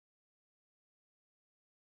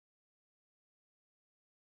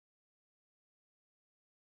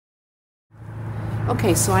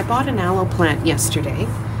Okay, so I bought an aloe plant yesterday,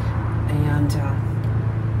 and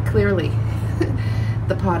clearly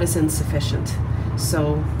the pot is insufficient.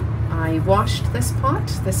 So I washed this pot.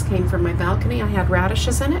 This came from my balcony. I had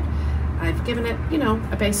radishes in it. I've given it,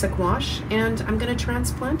 a basic wash, and I'm going to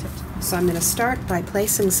transplant it. So I'm going to start by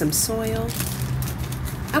placing some soil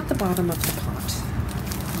at the bottom of the pot.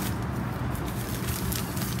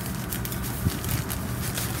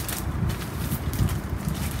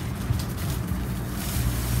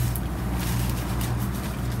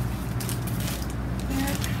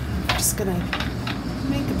 Just gonna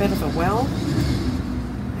make a bit of a well,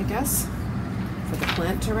 I guess, for the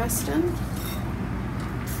plant to rest in.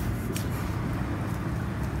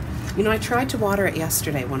 I tried to water it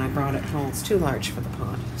yesterday when I brought it home. It's too large for the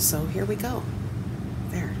pot. So here we go.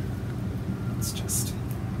 There. Let's just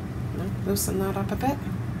loosen that up a bit.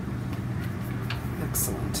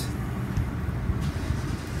 Excellent.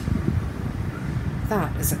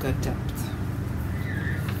 That is a good depth.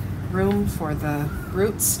 Room for the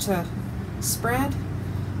roots to spread.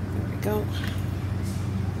 There we go.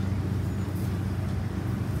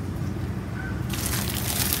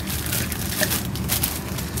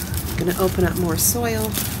 I'm going to open up more soil.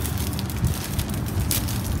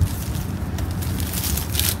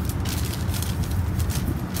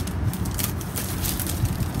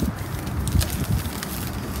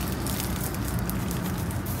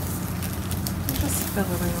 Just fill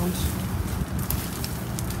around.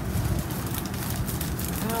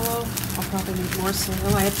 I'll probably need more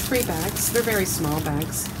soil. I have 3 bags. They're very small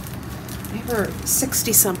bags. They were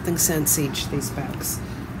 60-something cents each, these bags.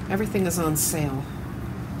 Everything is on sale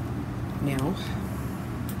now.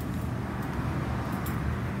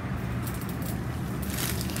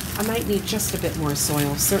 I might need just a bit more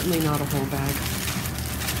soil, certainly not a whole bag.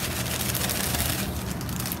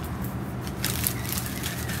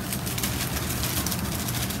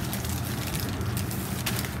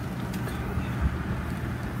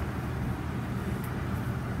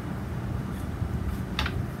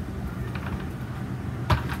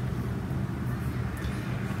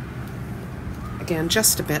 Again,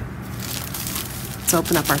 just a bit. Let's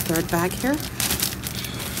open up our 3rd bag here.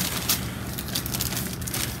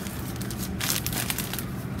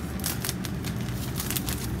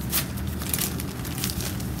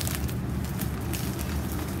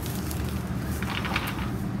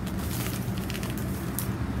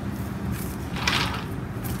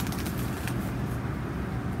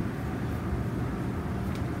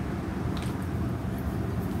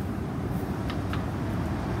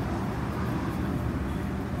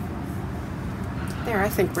 There, I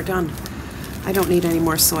think we're done. I don't need any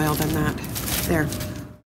more soil than that. There.